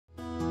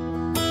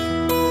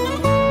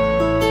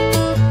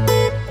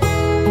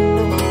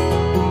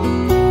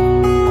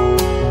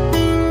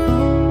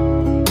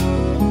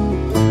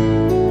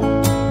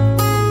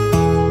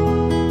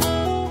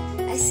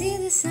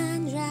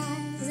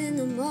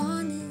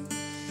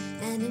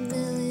and a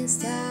million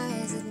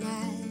stars at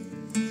night.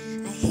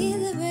 I hear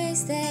the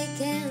birds, they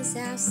can't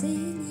stop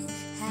singing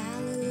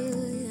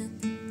hallelujah.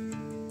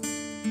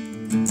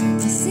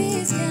 I see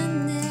His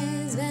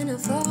goodness when I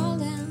fall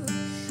down,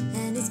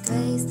 and His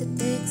grace that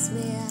picks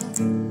me up.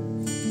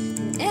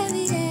 And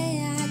every day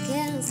I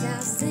can't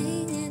stop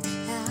singing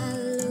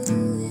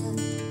hallelujah.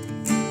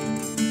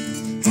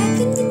 How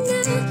can you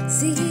not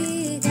see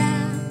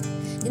God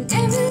in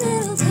every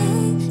little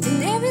thing, in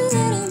every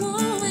little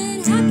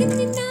moment? How can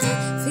you not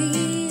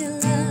feel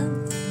love?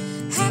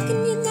 How can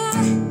you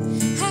not?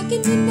 How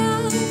can you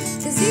not?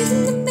 'Cause He's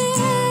in the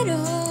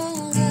middle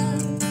of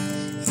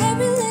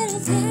every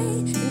little thing,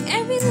 in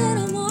every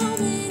little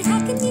moment. How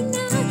can you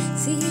not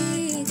see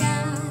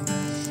God?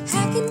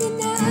 How can you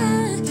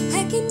not?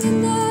 How can you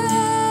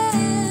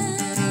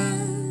not?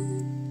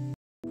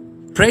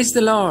 Praise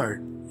the Lord.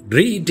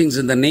 Greetings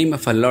in the name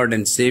of our Lord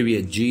and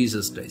Savior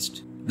Jesus Christ.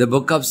 The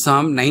book of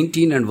Psalm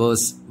 19 and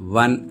verse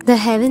 1. The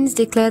heavens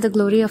declare the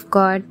glory of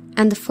God,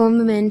 and the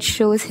firmament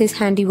shows His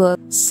handiwork.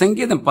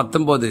 சங்கீதம்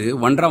 19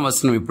 1ஆம்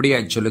வசனம்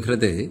இப்படியாய்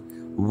சொல்லுகிறது,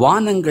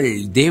 வானங்கள்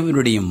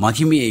தேவனுடைய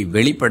மகிமையை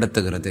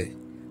வெளிப்படுத்துகிறது,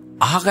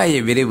 ஆகாய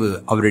விரைவு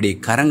அவருடைய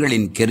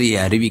கரங்களின் கிரியை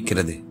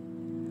அறிவிக்கிறது.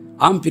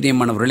 ஆம்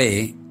பிரியமானவர்களே,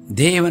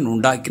 தேவன்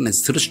உண்டாக்கின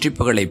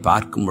சிருஷ்டிப்புகளை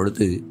பார்க்கும்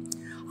பொழுது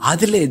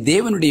அதிலே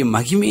தேவனுடைய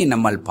மகிமையை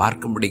நம்மால்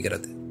பார்க்க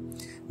முடிகிறது.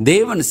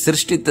 தேவன்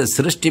சிருஷ்டித்த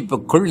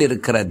சிருஷ்டிப்புக்குள்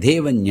இருக்கிற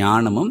தேவ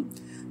ஞானமும்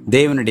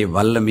தேவனுடைய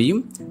வல்லமையும்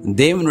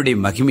தேவனுடைய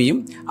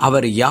மகிமையும்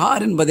அவர்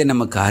யார் என்பதை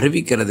நமக்கு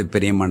அறிவிக்கிறது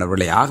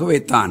பிரியமானவர்களே. ஆகவே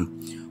தான்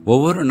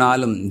ஒவ்வொரு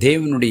நாளும்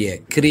தேவனுடைய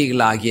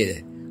கிரியைகளாகிய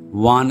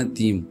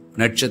வானத்தையும்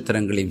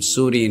நட்சத்திரங்களையும்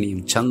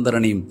சூரியனையும்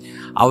சந்திரனையும்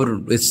அவர்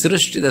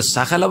சிருஷ்டித்த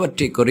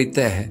சகலவற்றை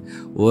குறித்த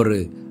ஒரு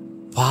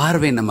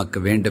பார்வை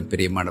நமக்கு வேண்டும்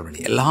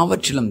பிரியமானவர்களே.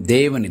 எல்லாவற்றிலும்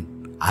தேவனின்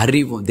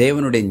அறிவும்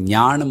தேவனுடைய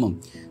ஞானமும்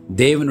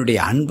தேவனுடைய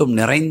அன்பும்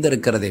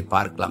நிறைந்திருக்கிறதை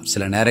பார்க்கலாம்.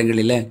 சில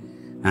நேரங்களில்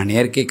நான்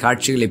இயற்கை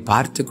காட்சிகளை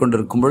பார்த்து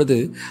கொண்டிருக்கும் பொழுது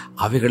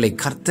அவைகளை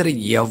கர்த்தர்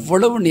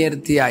எவ்வளவு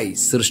நேர்த்தியாய்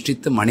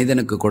சிருஷ்டித்து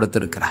மனிதனுக்கு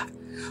கொடுத்திருக்கிறார்.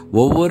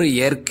 ஒவ்வொரு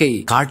இயற்கை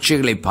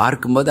காட்சிகளை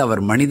பார்க்கும்போது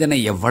அவர் மனிதனை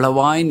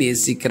எவ்வளவாய்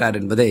நேசிக்கிறார்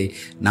என்பதை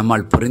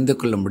நம்மால் புரிந்து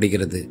கொள்ள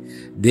முடிகிறது.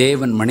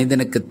 தேவன்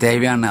மனிதனுக்கு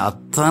தேவையான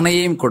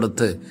அத்தனையும்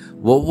கொடுத்து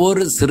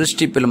ஒவ்வொரு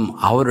சிருஷ்டிப்பிலும்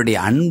அவருடைய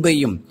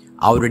அன்பையும்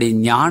அவருடைய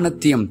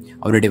ஞானத்தையும்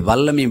அவருடைய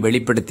வல்லமையும்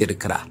வெளிப்படுத்தி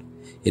இருக்கிறார்.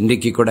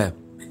 இன்றைக்கு கூட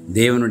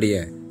தேவனுடைய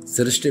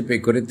சிருஷ்டிப்பை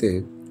குறித்து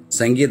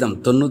சங்கீதம்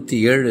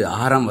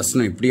 97:6ஆம்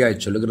வசனம்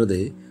இப்படியாய் சொல்லுகிறது,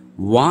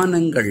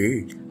 வானங்கள்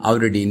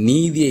அவருடைய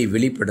நீதியை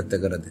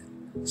வெளிப்படுத்துகிறது,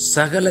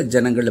 சகல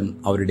ஜனங்களும்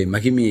அவருடைய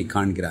மகிமையை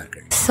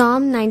காண்கிறார்கள்.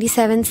 Psalm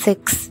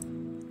 97:6.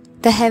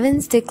 The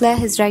heavens declare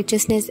His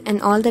righteousness, and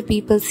all the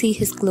people see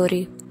His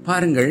glory.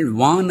 பாருங்கள்,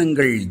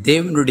 வானங்கள்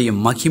தேவனுடைய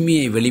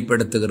மகிமையை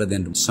வெளிப்படுத்துகிறது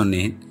என்று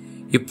சொன்னேன்.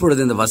 இப்பொழுது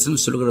இந்த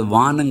வசனம் சொல்கிறது,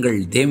 வானங்கள்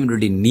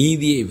தேவனுடைய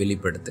நீதியை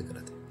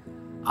வெளிப்படுத்துகிறது.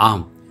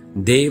 ஆம்,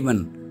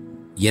 தேவன்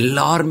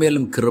எல்லார்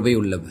மேலும் கிருபை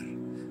உள்ளவர்.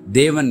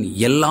 தேவன்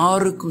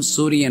எல்லாருக்கும்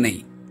சூரியனை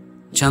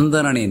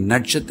சந்திரனை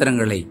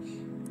நட்சத்திரங்களை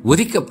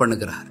உதிக்க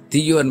பண்ணுகிறார்.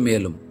 தீயோர்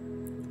மேலும்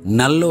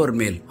நல்லோர்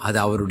மேலும் அது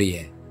அவருடைய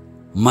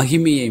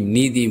மகிமையையும்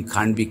நீதியும்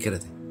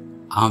காண்பிக்கிறது.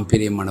 ஆம்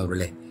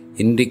பிரியமானவர்களே,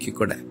 இன்றைக்கு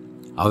கூட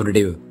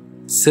அவருடைய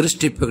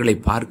சிருஷ்டிப்புகளை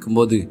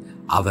பார்க்கும்போது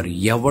அவர்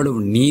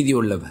எவ்வளவு நீதி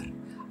உள்ளவர்,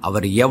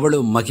 அவர்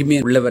எவ்வளவு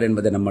மகிமை உள்ளவர்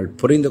என்பதை நம்மால்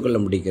புரிந்து கொள்ள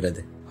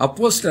முடிகிறது.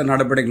 அப்போஸ்தலர்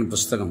நடபடிகளின்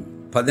புஸ்தகம்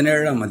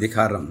 17ஆம்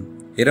அதிகாரம்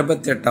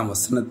 28ஆம்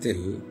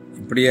வசனத்தில்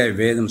இப்படியாய்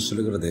வேதம்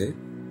சொல்கிறது,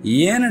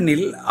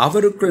 ஏனெனில்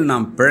அவருக்குள்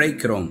நாம்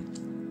பிழைக்கிறோம்,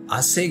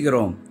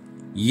 அசைகிறோம்,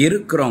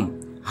 இருக்கிறோம்.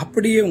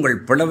 அப்படியே உங்கள்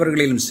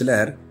புலவர்களிலும்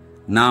சிலர்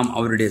நாம்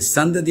அவருடைய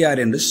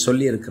சந்ததியார் என்று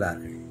சொல்லி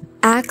இருக்கிறார்கள்.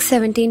 Acts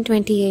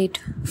 17:28.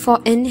 For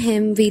in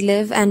Him we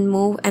live and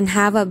move and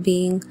have our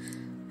being,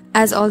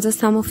 as also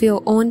some of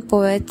your own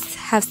poets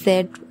have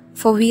said,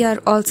 for we are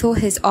also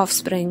His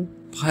offspring.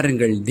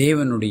 பாருங்கள்,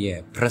 தேவனுடைய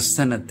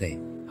பிரசன்னத்தை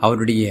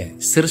அவருடைய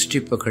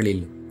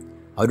சிருஷ்டிப்புகளில்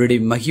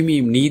அவருடைய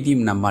மகிமையும்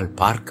நீதியும் நம்மால்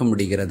பார்க்க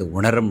முடிகிறது,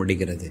 உணர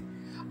முடிகிறது.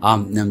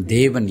 ஆம், நம்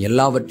தேவன்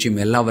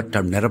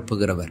எல்லாவற்றால்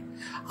நிரப்புகிறவர்.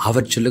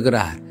 அவர்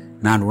சொல்லுகிறார்,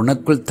 நான்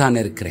உனக்குள் தான்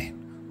இருக்கிறேன்,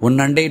 உன்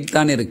அண்டையில்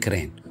தான்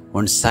இருக்கிறேன்,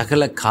 உன்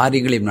சகல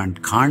காரியங்களையும் நான்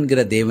காண்கிற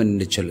தேவன்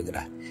என்று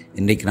சொல்லுகிறார்.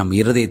 இன்றைக்கு நம்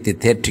இருதயத்தை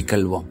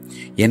தேற்றிக்கொள்வோம்.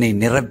 என்னை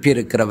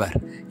நிரப்பியிருக்கிறவர்,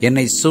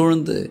 என்னை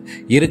சூழ்ந்து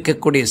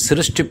இருக்கக்கூடிய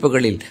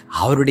சிருஷ்டிப்புகளில்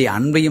அவருடைய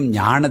அன்பையும்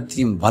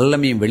ஞானத்தையும்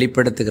வல்லமையும்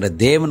வெளிப்படுத்துகிற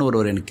தேவன்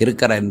ஒருவர் எனக்கு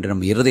இருக்கிறார் என்று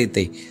நம்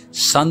இருதயத்தை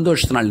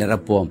சந்தோஷத்தினால்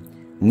நிரப்புவோம்.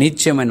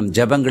 நிச்சயம் எனும்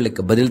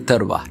ஜெபங்களுக்கு பதில்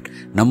தருவார்.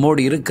 நம்மோடு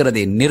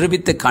இருக்கிறதை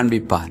நிரூபித்து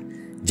காண்பிப்பார்.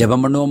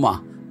 ஜெபம் பண்ணுவோமா?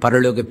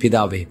 பரலோக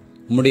பிதாவே,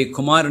 உம்முடைய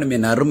குமாரனும்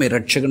என் அருமை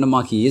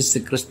இரட்சகனுமாகிய இயேசு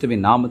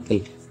கிறிஸ்துவின்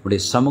நாமத்தில்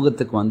உம்முடைய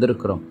சமூகத்துக்கு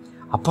வந்திருக்கிறோம்.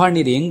 அப்பா,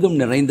 நீர் எங்கும்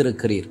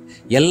நிறைந்திருக்கிறீர்.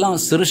 எல்லா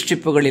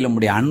சிருஷ்டிப்புகளிலும்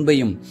உம்முடைய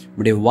அன்பையும்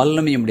உம்முடைய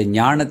வல்லமையும் உம்முடைய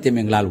ஞானத்தையும்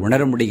எங்களால்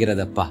உணர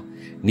முடிகிறதப்பா.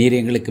 நீர்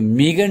எங்களுக்கு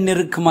மிக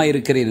நெருக்கமாய்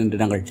இருக்கிறீர்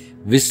என்று நாங்கள்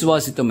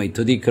விசுவாசித்தமை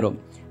துதிக்கிறோம்.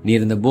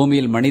 நீர் இந்த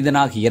பூமியில்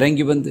மனிதனாக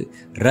இறங்கி வந்து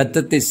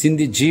இரத்தத்தை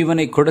சிந்தி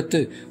ஜீவனை கொடுத்து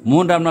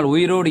 3ஆம் நாள்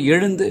உயிரோடு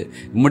எழுந்து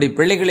உம்முடைய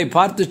பிள்ளைகளை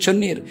பார்த்து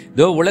சொன்னீர்,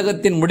 தோ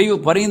உலகத்தின் முடிவு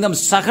பரியந்தம்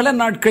சகல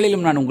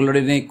நாட்களிலும் நான்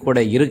உங்களுடனே கூட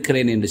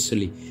இருக்கிறேன் என்று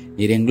சொல்லி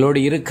நீர்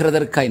எங்களோடு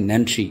இருக்கிறதற்காய்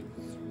நன்றி.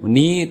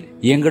 நீர்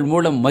எங்கள்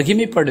மூலம்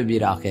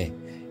மகிமைப்படுவீராக.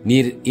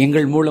 நீர்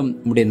எங்கள்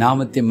மூலம் உம்முடைய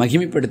நாமத்தை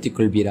மகிமைப்படுத்திக்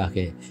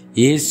கொள்வீராக.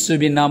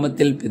 இயேசுவின்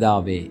நாமத்தில்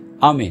பிதாவே,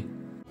 ஆமென்.